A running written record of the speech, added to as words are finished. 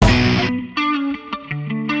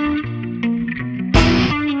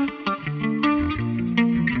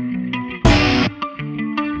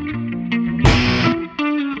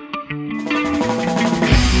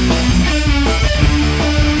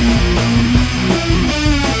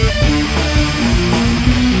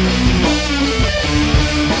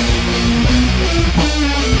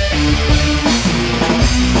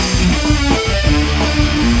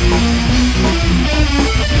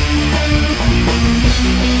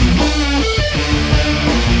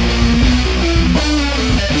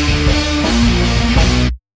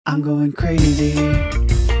I'm going crazy,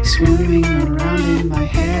 swimming around in my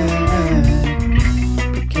head.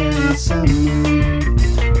 Precarious submarine,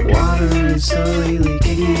 water is slowly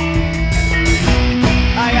leaking in.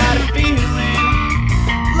 I got a feeling,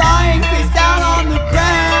 lying face down on the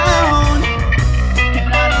ground,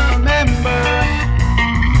 and I don't remember,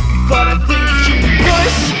 but I think you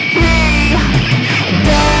pushed me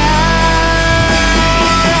down.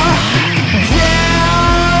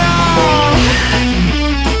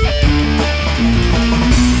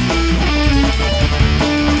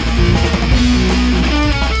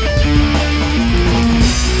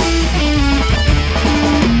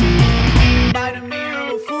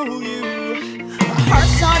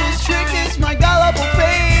 Heart's not as trick as my gullible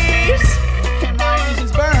face, and my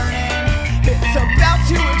engine's burning. It's about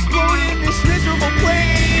to explode in this miserable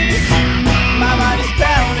place. My mind is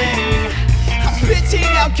pounding, I'm spitting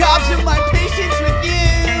out gobs of my patience with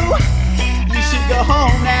you. You should go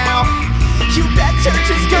home now, you better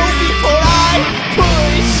just go before I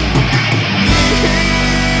push you.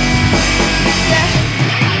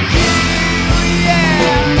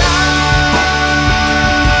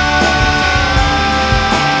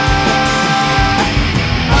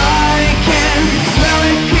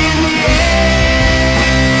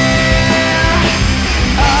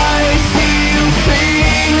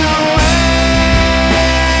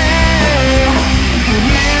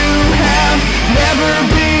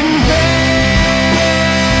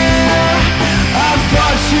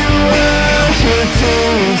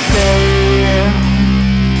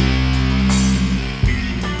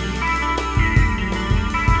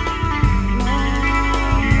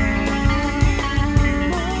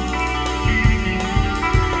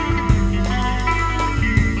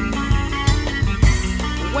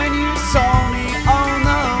 Saw me on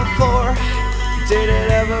the floor, did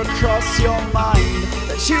it ever cross your mind?